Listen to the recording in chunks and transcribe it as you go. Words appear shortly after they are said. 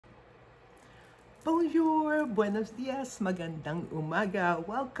Bonjour, buenos dias, magandang umaga.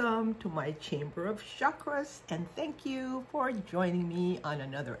 Welcome to my Chamber of Chakras, and thank you for joining me on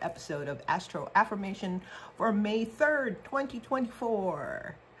another episode of Astro Affirmation for May 3rd,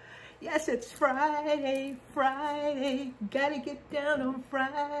 2024. Yes, it's Friday, gotta get down on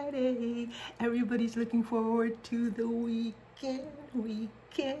Friday. Everybody's looking forward to the weekend.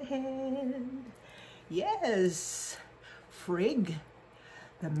 Yes, Frigg,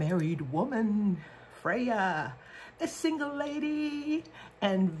 the married woman, Freya, the single lady,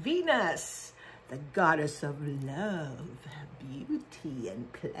 and Venus, the goddess of love, beauty,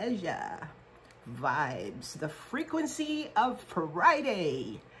 and pleasure. Vibes, the frequency of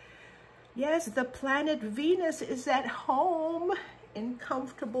Friday. Yes, the planet Venus is at home in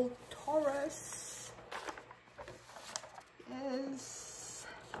comfortable Taurus. Yes,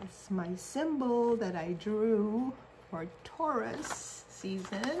 it's my symbol that I drew for Taurus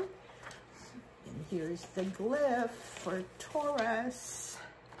season. And here's the glyph for Taurus.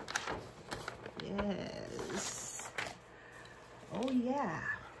 Yes. Oh yeah,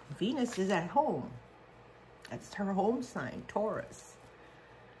 Venus is at home. That's her home sign, Taurus.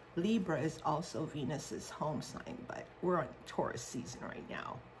 Libra is also Venus's home sign, but we're on Taurus season right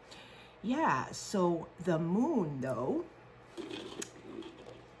now. Yeah, so the moon though,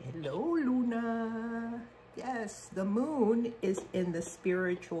 hello Luna. Yes, the moon is in the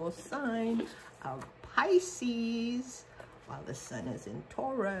spiritual sign of Pisces, while the sun is in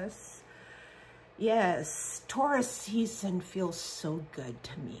Taurus. Yes, Taurus season feels so good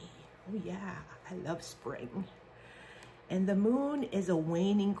to me. Oh yeah, I love spring. And the moon is a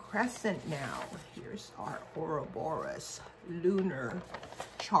waning crescent now. Here's our Ouroboros lunar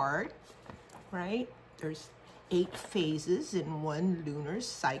chart, right? There's 8 phases in one lunar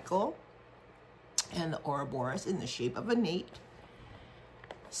cycle. And the Ouroboros, in the shape of an 8,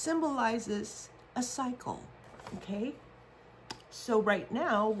 symbolizes a cycle, okay? So right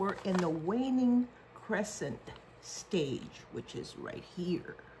now, we're in the waning crescent stage, which is right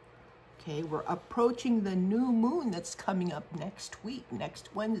here. Okay, we're approaching the new moon that's coming up next week,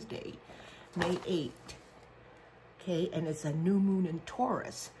 next Wednesday, May 8th. Okay, and it's a new moon in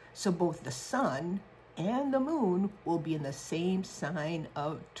Taurus. So both the sun and the moon will be in the same sign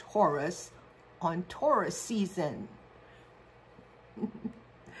of Taurus on Taurus season.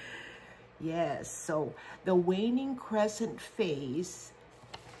 Yes, so the waning crescent phase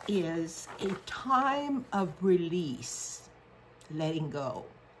is a time of release, letting go.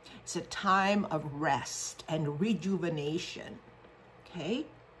 It's a time of rest and rejuvenation, okay?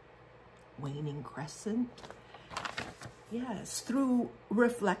 Waning crescent. Yes, through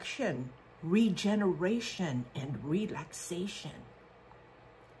reflection, regeneration, and relaxation.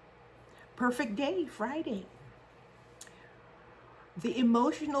 Perfect day, Friday. The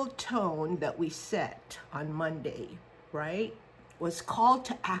emotional tone that we set on Monday, right, was called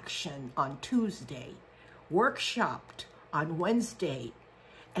to action on Tuesday, workshopped on Wednesday,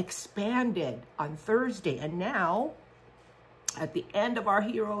 expanded on Thursday, and now, at the end of our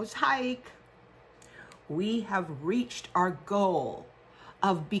hero's hike, we have reached our goal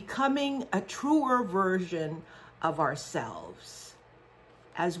of becoming a truer version of ourselves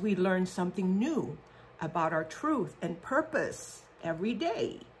as we learn something new about our truth and purpose every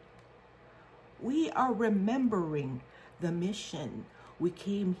day. We are remembering the mission we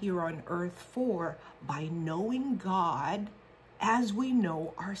came here on earth for by knowing God as we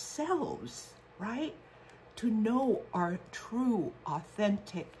know ourselves, right? To know our true,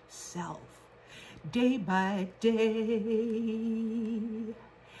 authentic self. Day by day,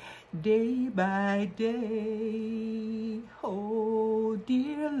 day by day. Oh,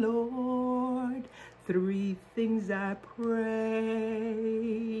 dear Lord, 3 things I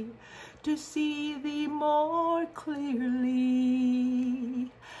pray: to see thee more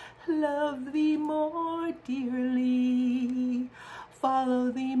clearly, love thee more dearly, follow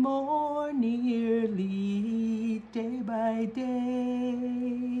thee more nearly, day by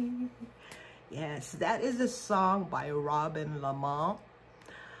day. Yes, that is a song by Robin Lamont,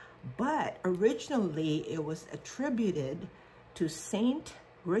 but originally it was attributed to Saint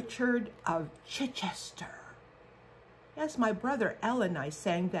Richard of Chichester. Yes, my brother El and I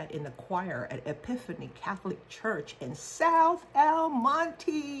sang that in the choir at Epiphany Catholic Church in South El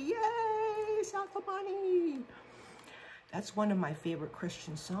Monte. Yay, South El Monte. That's one of my favorite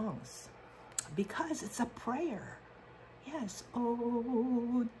Christian songs because it's a prayer. Yes,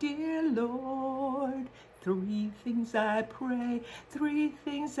 oh dear Lord, 3 things I pray, 3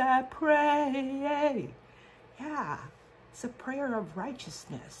 things I pray. Yeah, it's a prayer of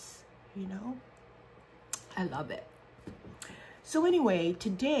righteousness, you know? I love it. So anyway,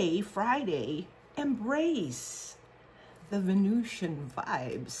 today, Friday, Embrace the Venusian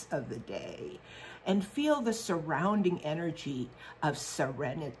vibes of the day and feel the surrounding energy of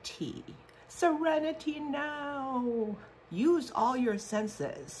serenity. Serenity now. Use all your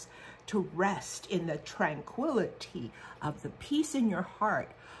senses to rest in the tranquility of the peace in your heart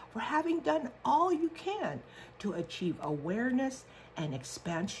for having done all you can to achieve awareness and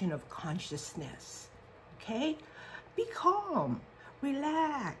expansion of consciousness. Okay? Be calm,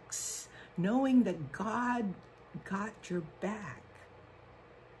 relax, knowing that God got your back.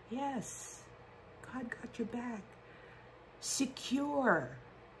 Yes, God got your back. Secure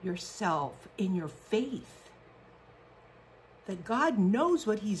yourself in your faith that God knows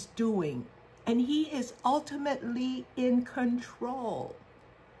what he's doing and he is ultimately in control.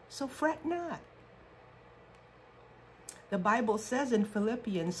 So fret not. The Bible says in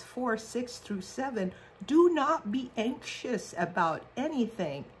Philippians 4:6-7, do not be anxious about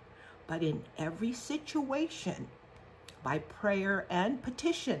anything, but in every situation, by prayer and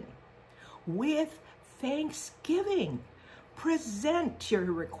petition, with thanksgiving, present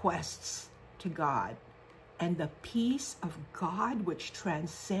your requests to God, and the peace of God, which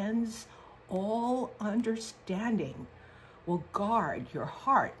transcends all understanding, will guard your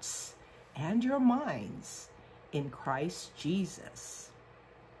hearts and your minds in Christ Jesus.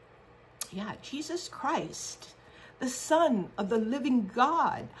 Yeah, Jesus Christ, the Son of the living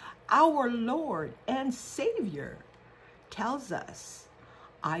God, our Lord and Savior, tells us,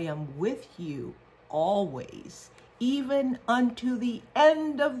 I am with you always, even unto the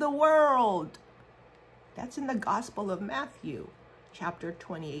end of the world. That's in the Gospel of Matthew, chapter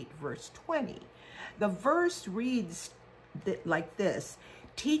 28, verse 20. The verse reads like this,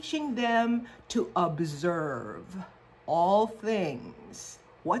 teaching them to observe all things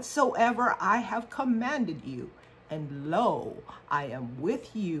whatsoever I have commanded you, and lo, I am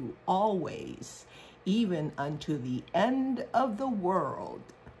with you always, even unto the end of the world.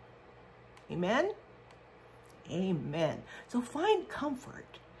 Amen? Amen. So find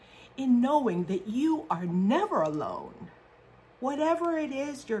comfort in knowing that you are never alone. Whatever it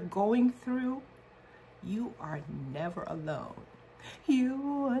is you're going through, you are never alone.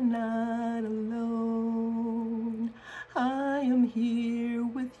 You are not alone. I am here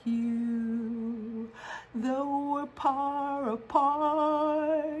with you. Though we're far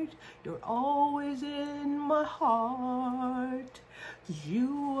apart, you're always in my heart.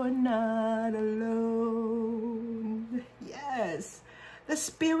 You are not alone. Yes, the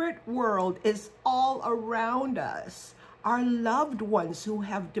spirit world is all around us. Our loved ones who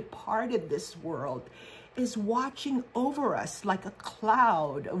have departed this world is watching over us like a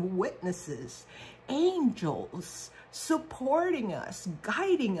cloud of witnesses, angels supporting us,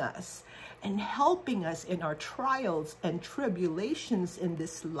 guiding us, and helping us in our trials and tribulations in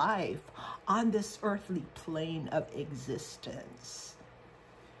this life, on this earthly plane of existence.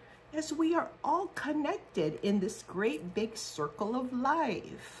 As we are all connected in this great big circle of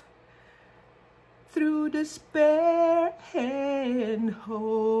life, through despair and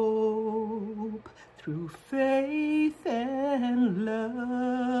hope, through faith and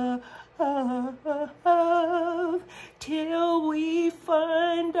love, till we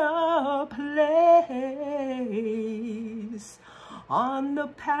find our place on the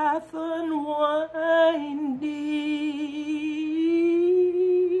path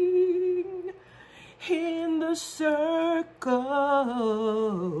unwinding, in the circle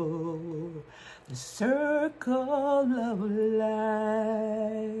of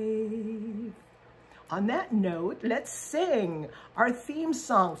life. On that note, let's sing our theme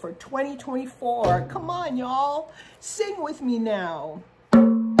song for 2024. Come on, y'all. Sing with me now. We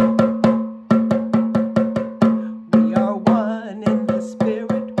are one in the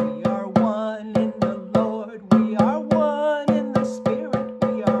Spirit. We are one in the Lord. We are one in the Spirit.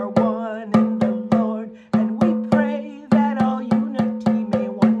 We are one in the Lord. And we pray that all unity may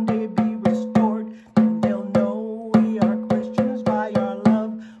one day be restored. And they'll know we are Christians by our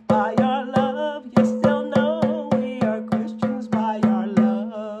love, by our love. Yes, they'll know we are Christians by our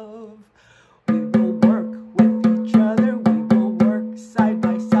love. We will work with each other. We will work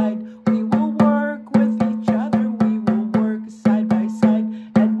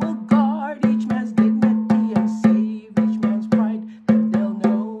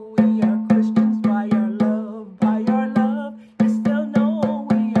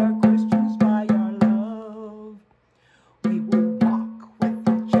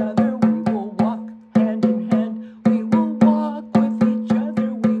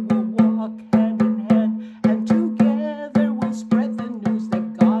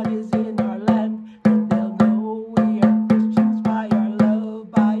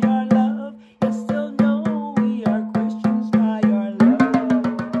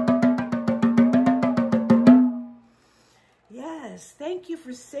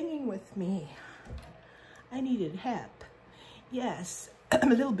for singing with me. I needed help. Yes, I'm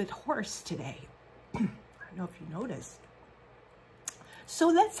a little bit hoarse today. I don't know if you noticed. So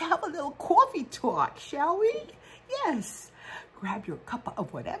let's have a little coffee talk, shall we? Yes. Grab your cup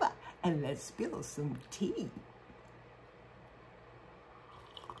of whatever and let's spill some tea.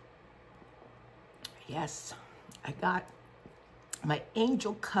 Yes, I got my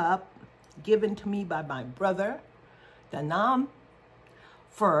angel cup given to me by my brother, Danam,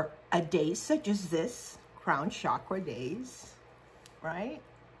 for a day such as this, crown chakra days, right?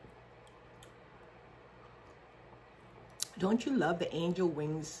 Don't you love the angel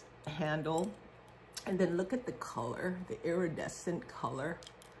wings handle? And then look at the color, the iridescent color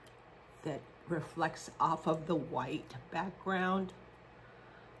that reflects off of the white background.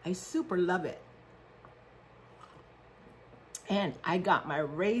 I super love it. And I got my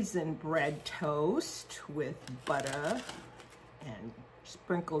raisin bread toast with butter and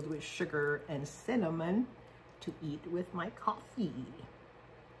sprinkled with sugar and cinnamon to eat with my coffee.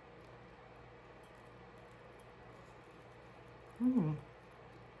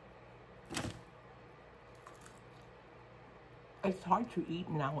 It's hard to eat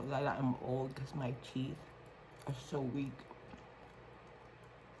now that I'm old because my teeth are so weak.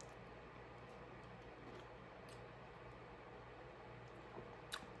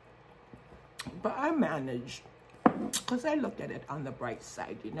 But I managed because I looked at it on the bright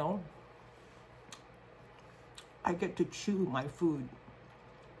side, you know. I get to chew my food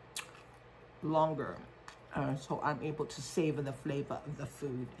longer, so I'm able to savor the flavor of the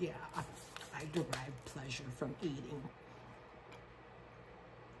food. Yeah, I derive pleasure from eating.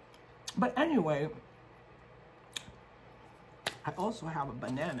 But anyway, I also have a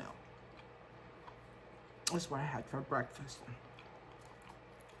banana. That's what I had for breakfast.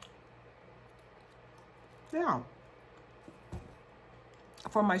 Yeah.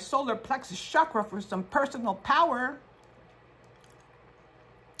 For my solar plexus chakra, for some personal power,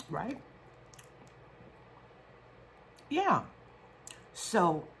 right? Yeah.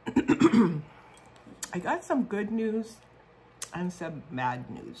 So, I got some good news and some bad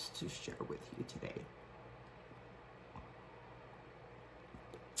news to share with you today.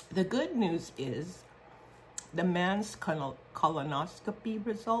 The good news is the man's colonoscopy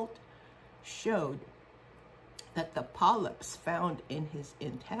result showed that the polyps found in his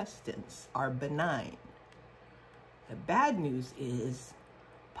intestines are benign. The bad news is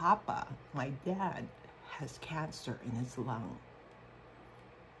Papa, my dad, has cancer in his lung.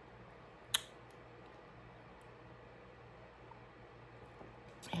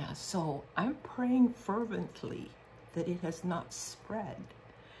 Yeah, so I'm praying fervently that it has not spread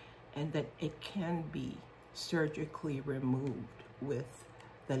and that it can be surgically removed with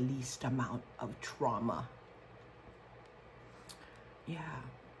the least amount of trauma. Yeah.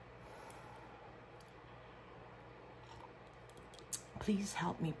 Please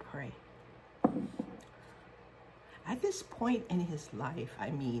help me pray. At this point in his life, I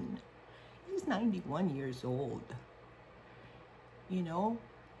mean, he's 91 years old. You know,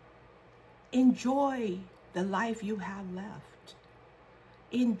 enjoy the life you have left.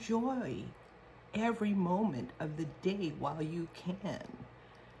 Enjoy every moment of the day while you can.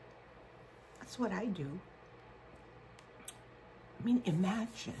 That's what I do. I mean,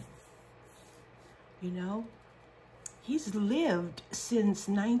 imagine, you know, he's lived since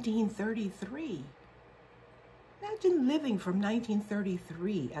 1933. Imagine living from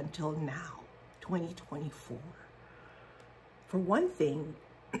 1933 until now, 2024. For one thing,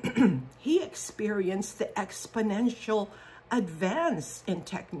 he experienced the exponential advance in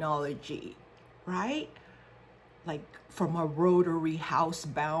technology, right? Like from a rotary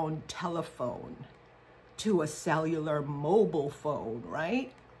housebound telephone to a cellular mobile phone,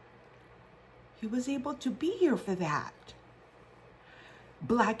 right? He was able to be here for that.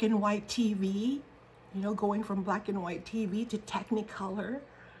 Black and white TV, you know, going from black and white TV to Technicolor,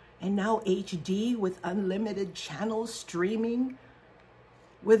 and now HD with unlimited channels streaming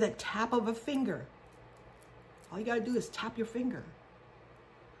with a tap of a finger. All you gotta do is tap your finger,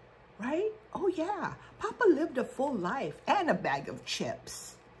 right? Oh yeah, Papa lived a full life and a bag of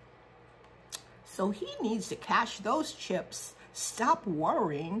chips. So he needs to cash those chips, stop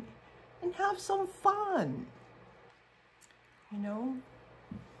worrying, and have some fun. You know?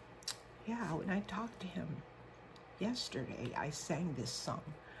 Yeah, when I talked to him yesterday, I sang this song.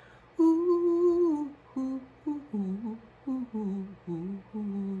 Ooh, ooh, ooh, ooh, ooh, ooh,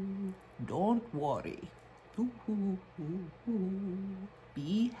 ooh. Don't worry. Ooh, ooh, ooh, ooh.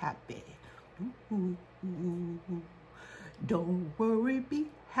 Be happy. Ooh, ooh, ooh, ooh. Don't worry, be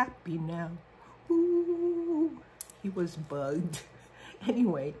happy now. Ooh. He was bugged.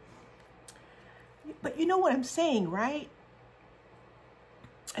 Anyway, but you know what I'm saying, right?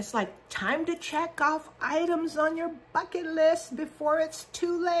 It's like time to check off items on your bucket list before it's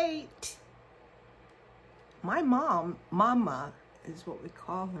too late. My mama is what we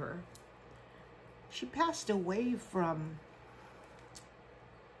call her. She passed away from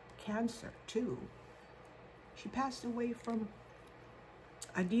cancer too. She passed away from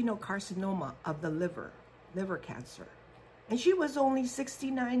adenocarcinoma of the liver cancer. And she was only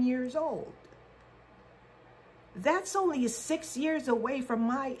 69 years old. That's only 6 years away from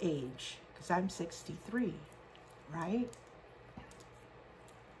my age, because I'm 63, right?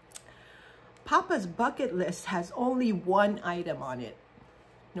 Papa's bucket list has only one item on it.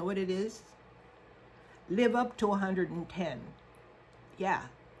 You know what it is? Live up to 110. Yeah,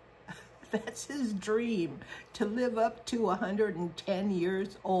 that's his dream, to live up to 110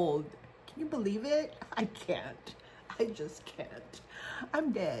 years old. Can you believe it? I can't. I just can't.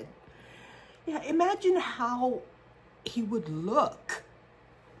 I'm dead. Yeah, imagine how he would look,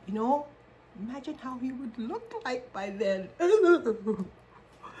 you know? Imagine how he would look like by then. It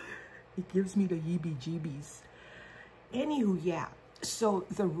gives me the heebie-jeebies. Anywho, yeah. So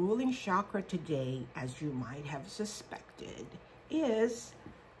the ruling chakra today, as you might have suspected, is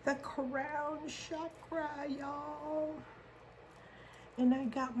the crown chakra, y'all. And I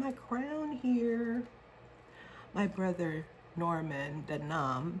got my crown here. My brother Norman, the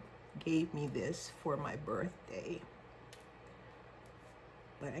Nam, gave me this for my birthday.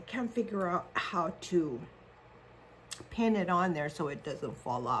 But I can't figure out how to pin it on there so it doesn't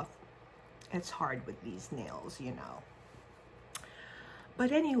fall off. It's hard with these nails, you know.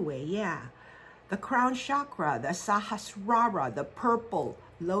 But anyway, yeah, the crown chakra, the Sahasrara, the purple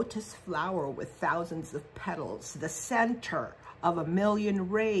lotus flower with thousands of petals, the center of 1,000,000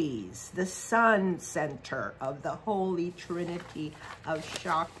 rays, the sun center of the holy trinity of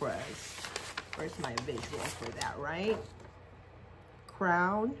chakras. Where's my visual for that, right?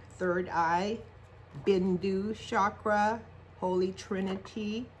 Crown, third eye, Bindu chakra, holy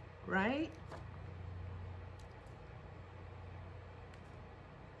trinity, right?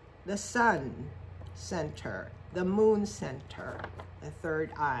 The sun center, the moon center, the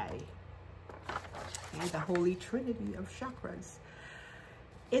third eye, okay, the holy trinity of chakras.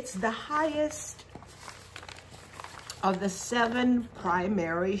 It's the highest of the 7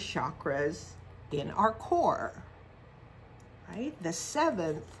 primary chakras in our core, right? The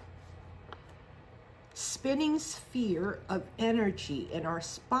 7th spinning sphere of energy in our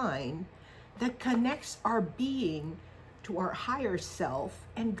spine that connects our being to our higher self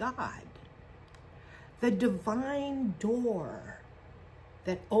and God. The divine door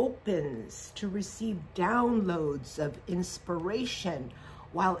that opens to receive downloads of inspiration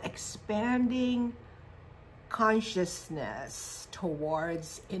while expanding consciousness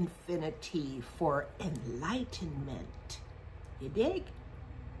towards infinity for enlightenment. You dig?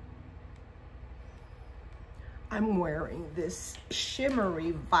 I'm wearing this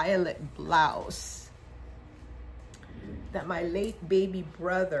shimmery violet blouse that my late baby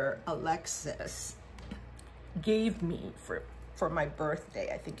brother, Alexis, gave me for my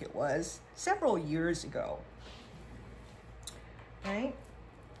birthday, I think it was, several years ago. Right?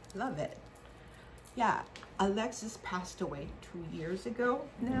 Love it. Yeah, Alexis passed away 2 years ago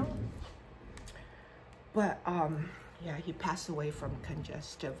now. But, yeah, he passed away from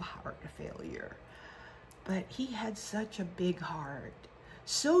congestive heart failure. But he had such a big heart,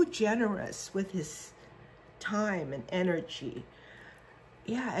 so generous with his time and energy,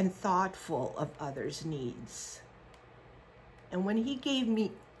 yeah, and thoughtful of others' needs. And when he gave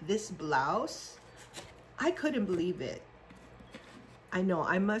me this blouse, I couldn't believe it. I know,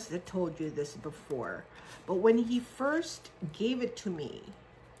 I must have told you this before, but when he first gave it to me,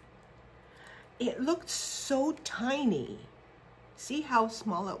 it looked so tiny. See how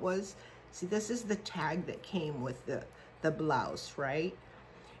small it was? See, this is the tag that came with the blouse, right?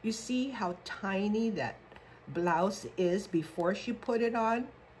 You see how tiny that blouse is before she put it on?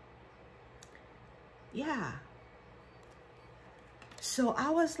 Yeah. So I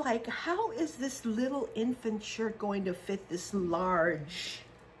was like, how is this little infant shirt going to fit this large,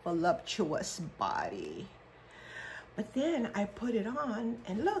 voluptuous body? But then I put it on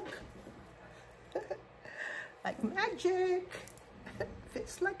and look, like magic.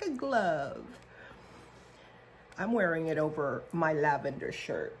 Fits like a glove. I'm wearing it over my lavender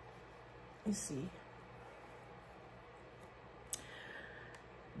shirt. You see?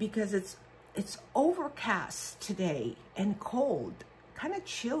 Because it's overcast today and cold. Kind of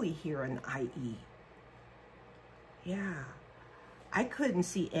chilly here in IE. Yeah. I couldn't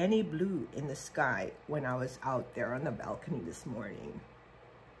see any blue in the sky when I was out there on the balcony this morning.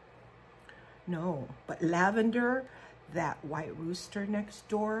 No, but Lavender, that white rooster next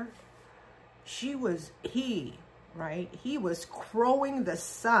door, he was crowing the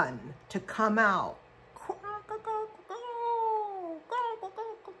sun to come out.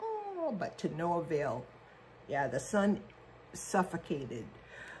 But to no avail. Yeah, the sun suffocated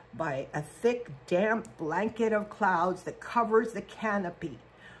by a thick, damp blanket of clouds that covers the canopy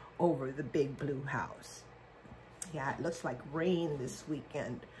over the big blue house. Yeah, it looks like rain this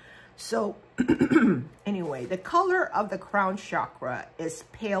weekend. So anyway, the color of the crown chakra is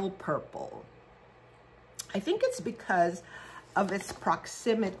pale purple. I think it's because of its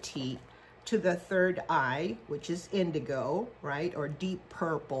proximity to the third eye, which is indigo, right? Or deep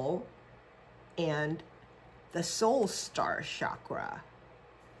purple, and the soul star chakra,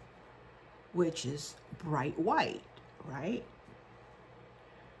 which is bright white, right?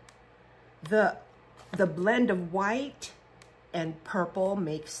 The blend of white and purple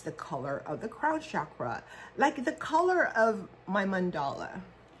makes the color of the crown chakra, like the color of my mandala.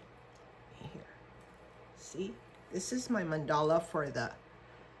 Here, see, this is my mandala for the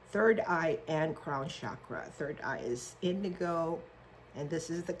third eye and crown chakra. Third eye is indigo, and this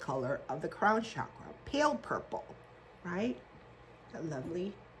is the color of the crown chakra, pale purple, right? Isn't that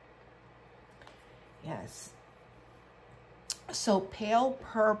lovely? Yes. So pale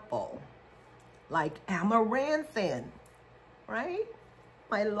purple, like amaranthine, right?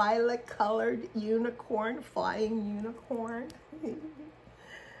 My lilac-colored unicorn, flying unicorn.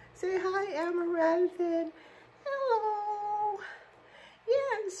 Say hi, amaranthine. Hello.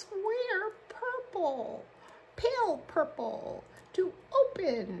 Yes, wear purple, pale purple, to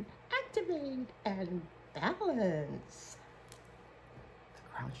open, activate, and balance the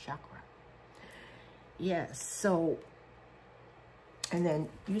crown chakra. Yes, so, and then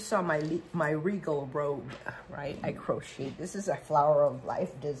you saw my regal robe, right? I crocheted. This is a flower of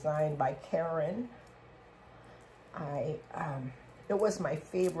life designed by Karen. It was my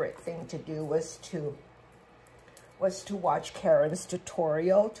favorite thing to do was to watch Karen's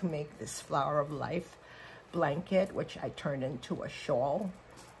tutorial to make this flower of life blanket, which I turned into a shawl.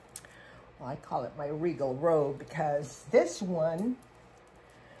 Well, I call it my regal robe because this one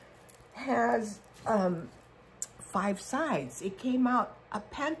has 5 sides. It came out a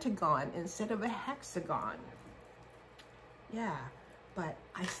pentagon instead of a hexagon. Yeah, but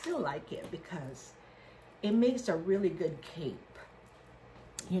I still like it because it makes a really good cape.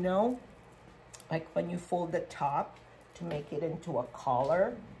 You know, like when you fold the top to make it into a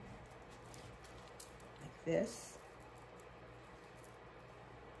collar, like this.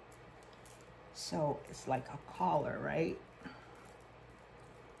 So it's like a collar, right?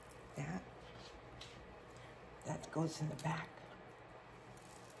 That goes in the back.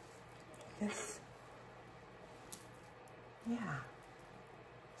 This, yeah,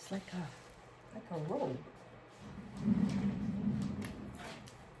 it's like a robe.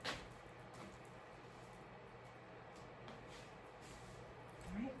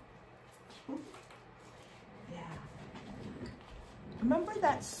 Right? Yeah. Remember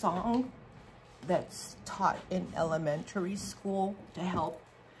that song that's taught in elementary school to help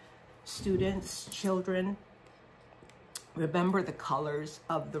students, children, remember the colors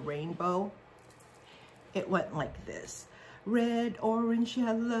of the rainbow? It went like this. Red, orange,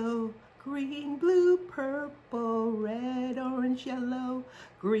 yellow, green, blue, purple. Red, orange, yellow,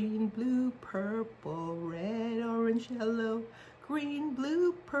 green, blue, purple. Red, orange, yellow, green,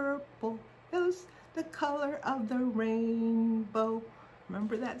 blue, purple. Those the color of the rainbow.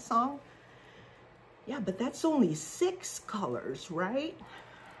 Remember that song? Yeah, but that's only 6 colors, right?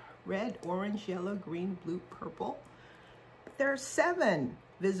 Red, orange, yellow, green, blue, purple. But there are 7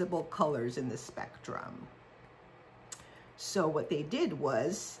 visible colors in the spectrum. So what they did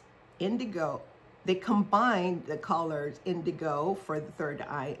was indigo. They combined the colors indigo for the third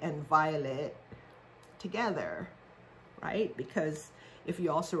eye and violet together, right? Because if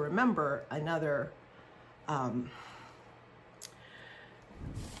you also remember, another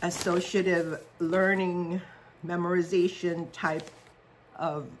associative learning memorization type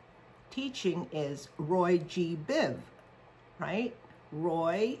of teaching is Roy G. Biv, right?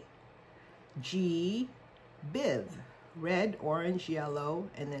 Roy G. Biv. Red, orange, yellow,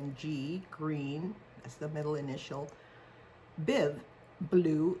 and then G, green, that's the middle initial. Biv,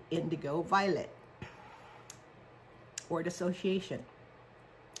 blue, indigo, violet. Word association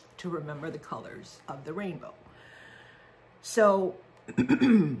to remember the colors of the rainbow. So,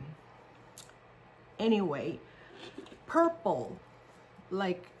 anyway, purple,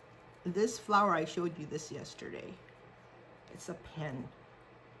 like this flower, I showed you this yesterday. It's a pen,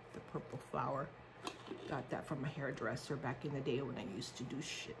 the purple flower. Got that from a hairdresser back in the day when I used to do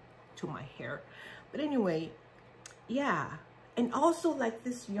to my hair. But anyway, yeah. And also like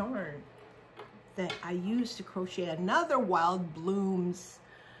this yarn that I used to crochet another Wild Blooms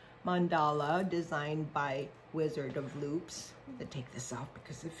mandala designed by Wizard of Loops. I'm gonna take this off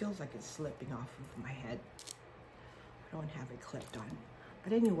because it feels like it's slipping off of my head. I don't have it clipped on.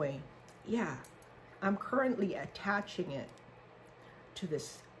 But anyway, yeah, I'm currently attaching it to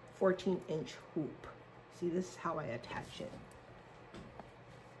this 14-inch hoop. See, this is how I attach it.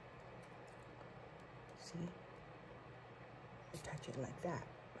 See? Attach it like that.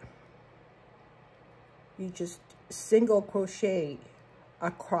 You just single crochet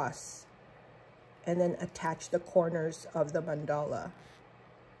across and then attach the corners of the mandala,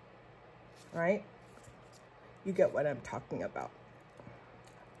 right? You get what I'm talking about.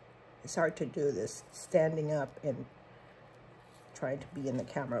 It's hard to do this standing up and trying to be in the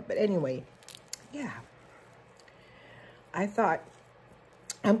camera. But anyway, yeah. I thought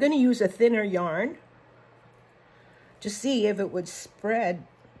I'm going to use a thinner yarn to see if it would spread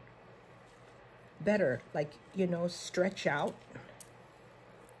better, like, you know, stretch out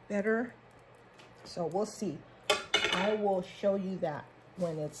better. So we'll see. I will show you that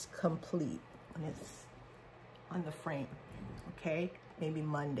when it's complete, when it's on the frame, okay? Maybe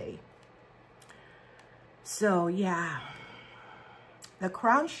Monday. So yeah, the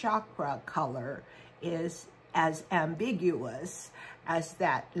crown chakra color is as ambiguous as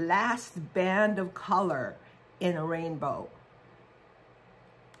that last band of color in a rainbow.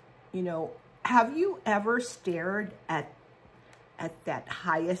 You know, have you ever stared at that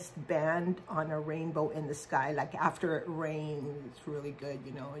highest band on a rainbow in the sky? Like after it rains, it's really good,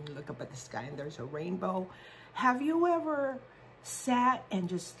 you know, and you look up at the sky and there's a rainbow. Have you ever sat and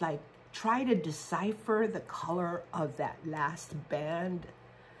just like try to decipher the color of that last band,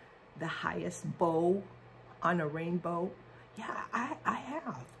 the highest bow on a rainbow? Yeah, I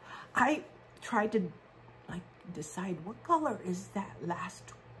have. I tried to like decide what color is that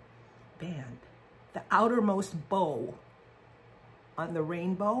last band, the outermost bow on the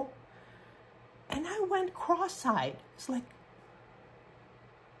rainbow, and I went cross-eyed. It's like,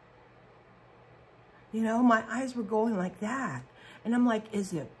 you know, my eyes were going like that. And I'm like,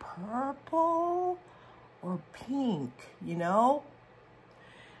 is it purple or pink, you know?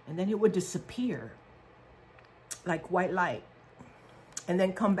 And then it would disappear like white light and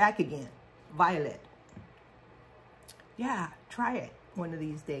then come back again, violet. Yeah, try it one of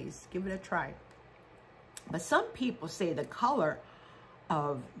these days. Give it a try. But some people say the color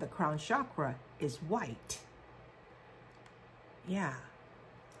of the crown chakra is white. Yeah,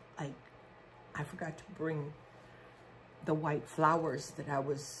 like I forgot to bring the white flowers that I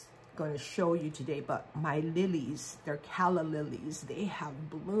was going to show you today, but my lilies, they're calla lilies, they have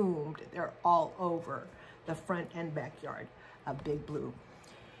bloomed. They're all over the front and backyard of Big Blue.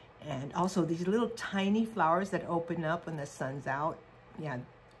 And also these little tiny flowers that open up when the sun's out. Yeah,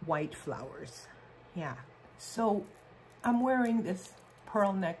 white flowers. Yeah. So I'm wearing this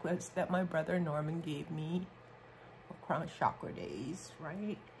pearl necklace that my brother Norman gave me for crown chakra days,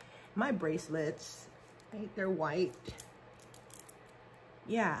 right? My bracelets, right? They're white.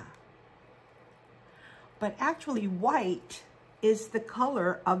 Yeah. But actually white is the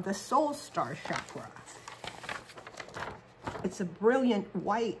color of the soul star chakra. It's a brilliant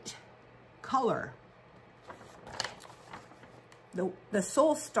white color. The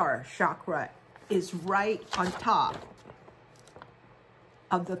soul star chakra is right on top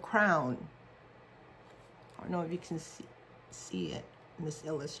of the crown. I don't know if you can see it in this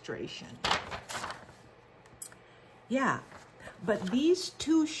illustration. Yeah, but these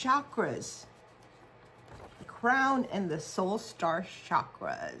two chakras, the crown and the soul star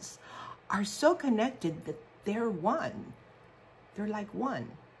chakras, are so connected that they're one. They're like one.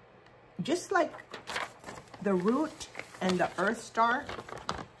 Just like the root and the earth star,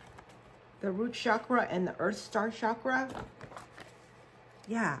 the root chakra and the earth star chakra.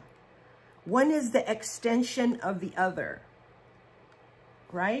 Yeah. One is the extension of the other,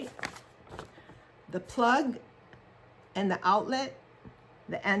 right? The plug and the outlet,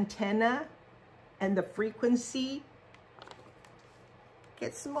 the antenna and the frequency.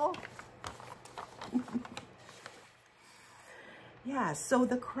 Get small. Yeah, so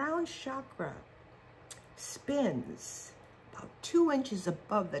the crown chakra spins about 2 inches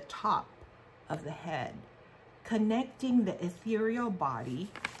above the top of the head, connecting the ethereal body,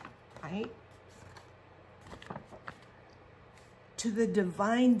 right, to the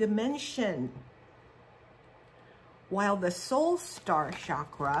divine dimension, while the soul star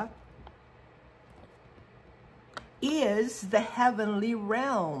chakra is the heavenly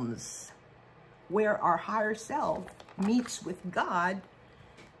realms, where our higher self meets with God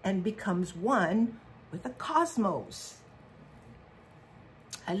and becomes one with the cosmos.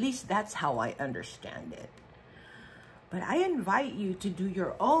 At least that's how I understand it. But I invite you to do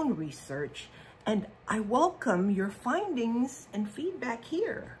your own research, and I welcome your findings and feedback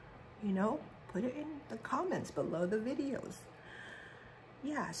here. You know, put it in the comments below the videos.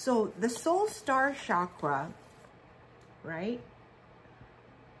 Yeah, so the soul star chakra, right,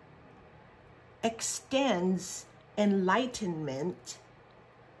 extends enlightenment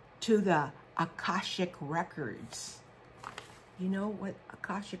to the Akashic records. You know what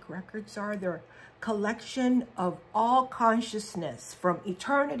Akashic records are? They're a collection of all consciousness from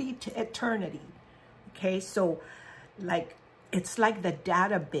eternity to eternity. Okay, so like it's like the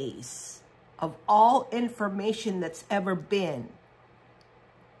database of all information that's ever been.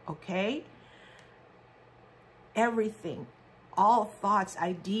 Okay? Everything, all thoughts,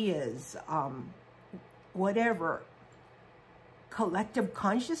 ideas, whatever, collective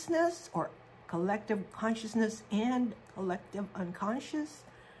consciousness or collective consciousness and collective unconscious,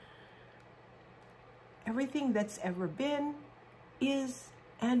 everything that's ever been, is,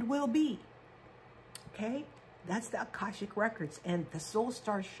 and will be. Okay? That's the Akashic records, and the soul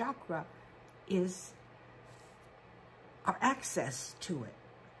star chakra is our access to it.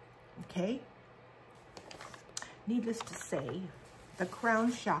 Okay? Needless to say, the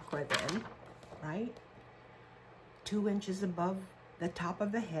crown chakra then, right, 2 inches above the top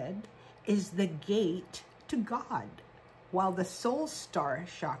of the head, is the gate to God, while the soul star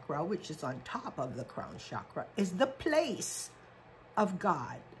chakra, which is on top of the crown chakra, is the place of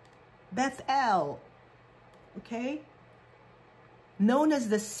God, Bethel, okay? Known as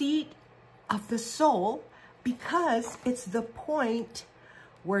the seat of the soul because it's the point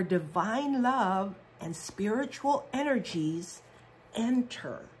where divine love and spiritual energies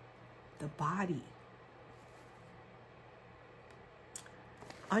enter the body.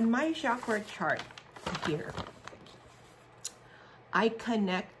 On my chakra chart here, I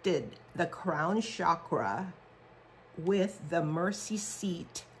connected the crown chakra with the mercy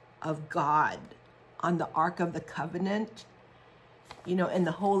seat of God on the Ark of the Covenant, you know, in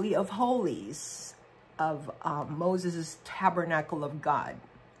the Holy of Holies of Moses' tabernacle of God.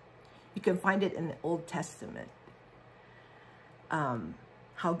 You can find it in the Old Testament.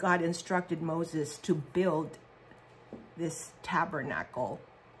 How God instructed Moses to build this tabernacle,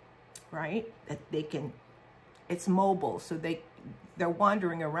 right? That they can, it's mobile, so they're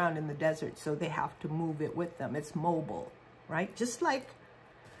wandering around in the desert, so they have to move it with them. It's mobile, right? Just like,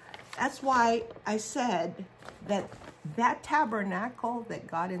 that's why I said that that tabernacle that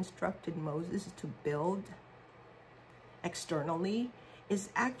God instructed Moses to build externally is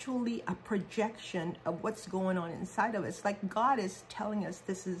actually a projection of what's going on inside of us. It's like God is telling us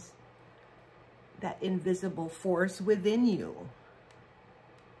this is that invisible force within you.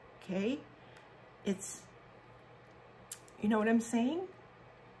 Okay? It's, you know what I'm saying?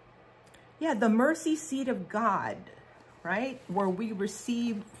 Yeah, the mercy seat of God, right? Where we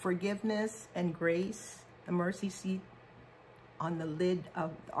receive forgiveness and grace, the mercy seat on the lid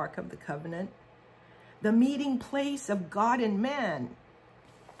of the Ark of the Covenant. The meeting place of God and man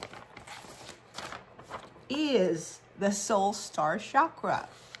is the soul star chakra.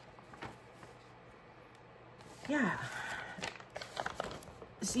 Yeah.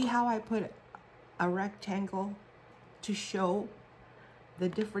 See how I put a rectangle to show the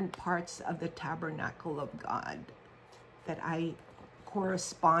different parts of the tabernacle of God that I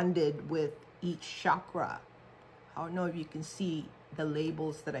corresponded with each chakra. I don't know if you can see the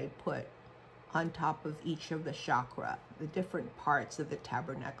labels that I put on top of each of the chakra, the different parts of the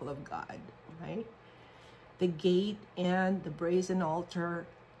tabernacle of God, right? The gate and the brazen altar,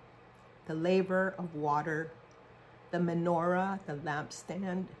 the laver of water, the menorah, the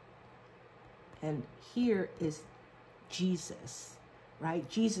lampstand, and here is Jesus, right?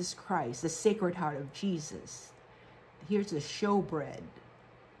 Jesus Christ, the Sacred Heart of Jesus. Here's the showbread,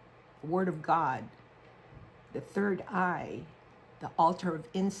 the Word of God, the third eye, the altar of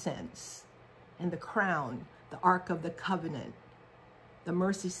incense, and the crown, the Ark of the Covenant, the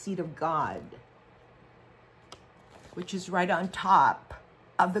mercy seat of God, which is right on top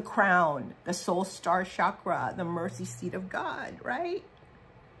of the crown, the soul star chakra, the mercy seat of God, right?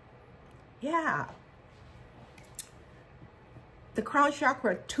 Yeah. The crown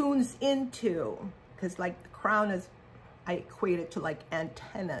chakra tunes into, because like the crown is, I equate it to like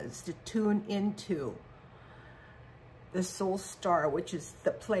antennas to tune into the soul star, which is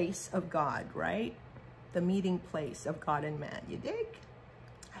the place of God, right? The meeting place of God and man. You dig?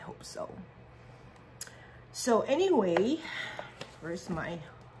 I hope so. So anyway, where's my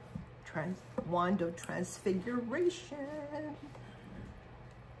wand of transfiguration?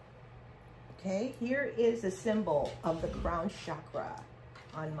 Okay, here is a symbol of the crown chakra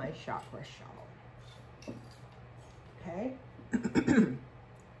on my chakra shawl. Okay.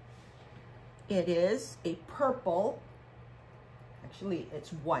 It is a purple, actually it's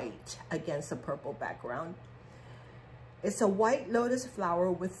white against a purple background. It's a white lotus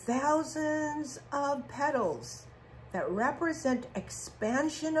flower with thousands of petals that represent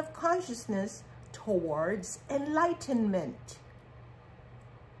expansion of consciousness towards enlightenment.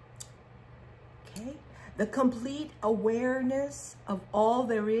 Okay, the complete awareness of all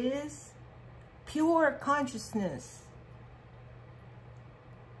there is, pure consciousness.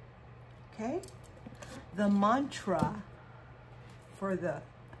 Okay, the mantra for the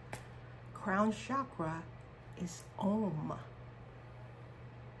crown chakra is Om.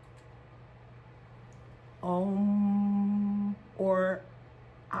 Om or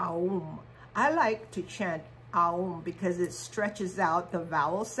Aum. I like to chant Aum because it stretches out the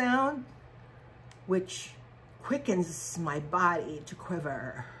vowel sound, which quickens my body to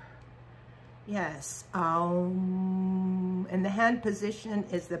quiver. Yes, Aum. And the hand position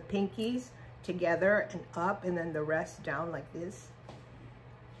is the pinkies together and up, and then the rest down like this.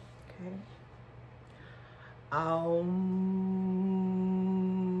 Okay. Aum.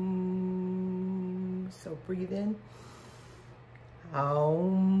 So breathe in. Aum.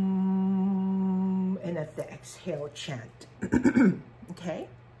 And at the exhale, chant. Okay.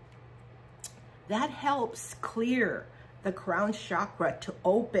 That helps clear the crown chakra to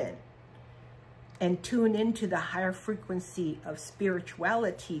open and tune into the higher frequency of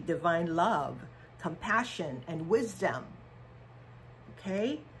spirituality, divine love, compassion, and wisdom.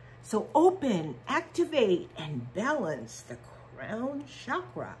 Okay? So open, activate, and balance the crown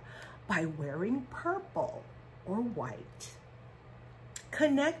chakra by wearing purple or white.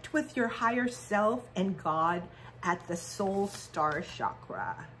 Connect with your higher self and God at the soul star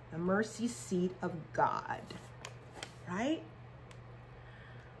chakra, the mercy seat of God, right?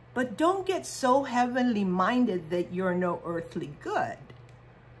 But don't get so heavenly minded that you're no earthly good.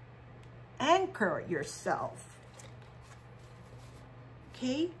 Anchor yourself.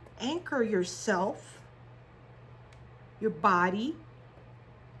 Okay? Anchor yourself, your body,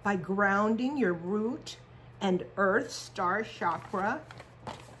 by grounding your root and earth star chakra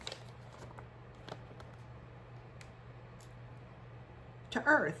to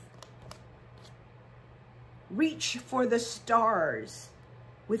earth. Reach for the stars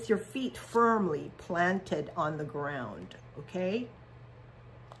with your feet firmly planted on the ground, okay?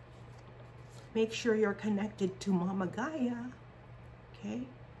 Make sure you're connected to Mama Gaia, okay?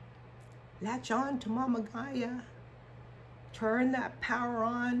 Latch on to Mama Gaia. Turn that power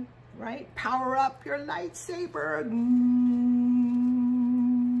on, right? Power up your lightsaber.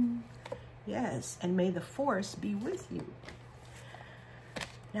 Yes, and may the force be with you.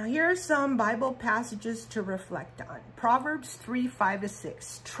 Now here are some Bible passages to reflect on. Proverbs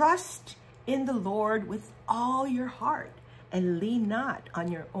 3:5-6. Trust in the Lord with all your heart and lean not on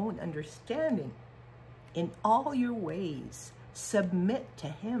your own understanding. In all your ways, submit to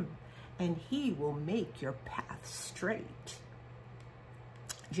him, and he will make your path straight.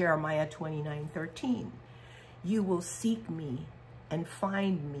 Jeremiah 29:13. You will seek me and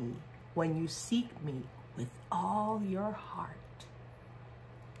find me when you seek me with all your heart.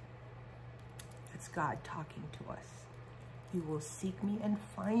 That's God talking to us. You will seek me and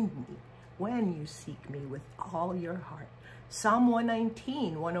find me when you seek me with all your heart. Psalm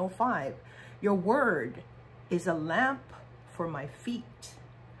 119:105. Your word is a lamp for my feet,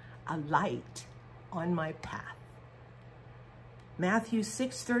 a light on my path. Matthew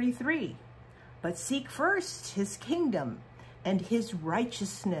 6:33. But seek first his kingdom and his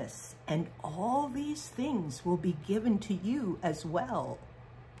righteousness, and all these things will be given to you as well.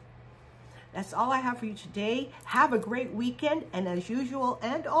 That's all I have for you today. Have a great weekend, and as usual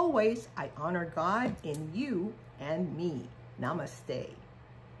and always, I honor God in you and me. Namaste.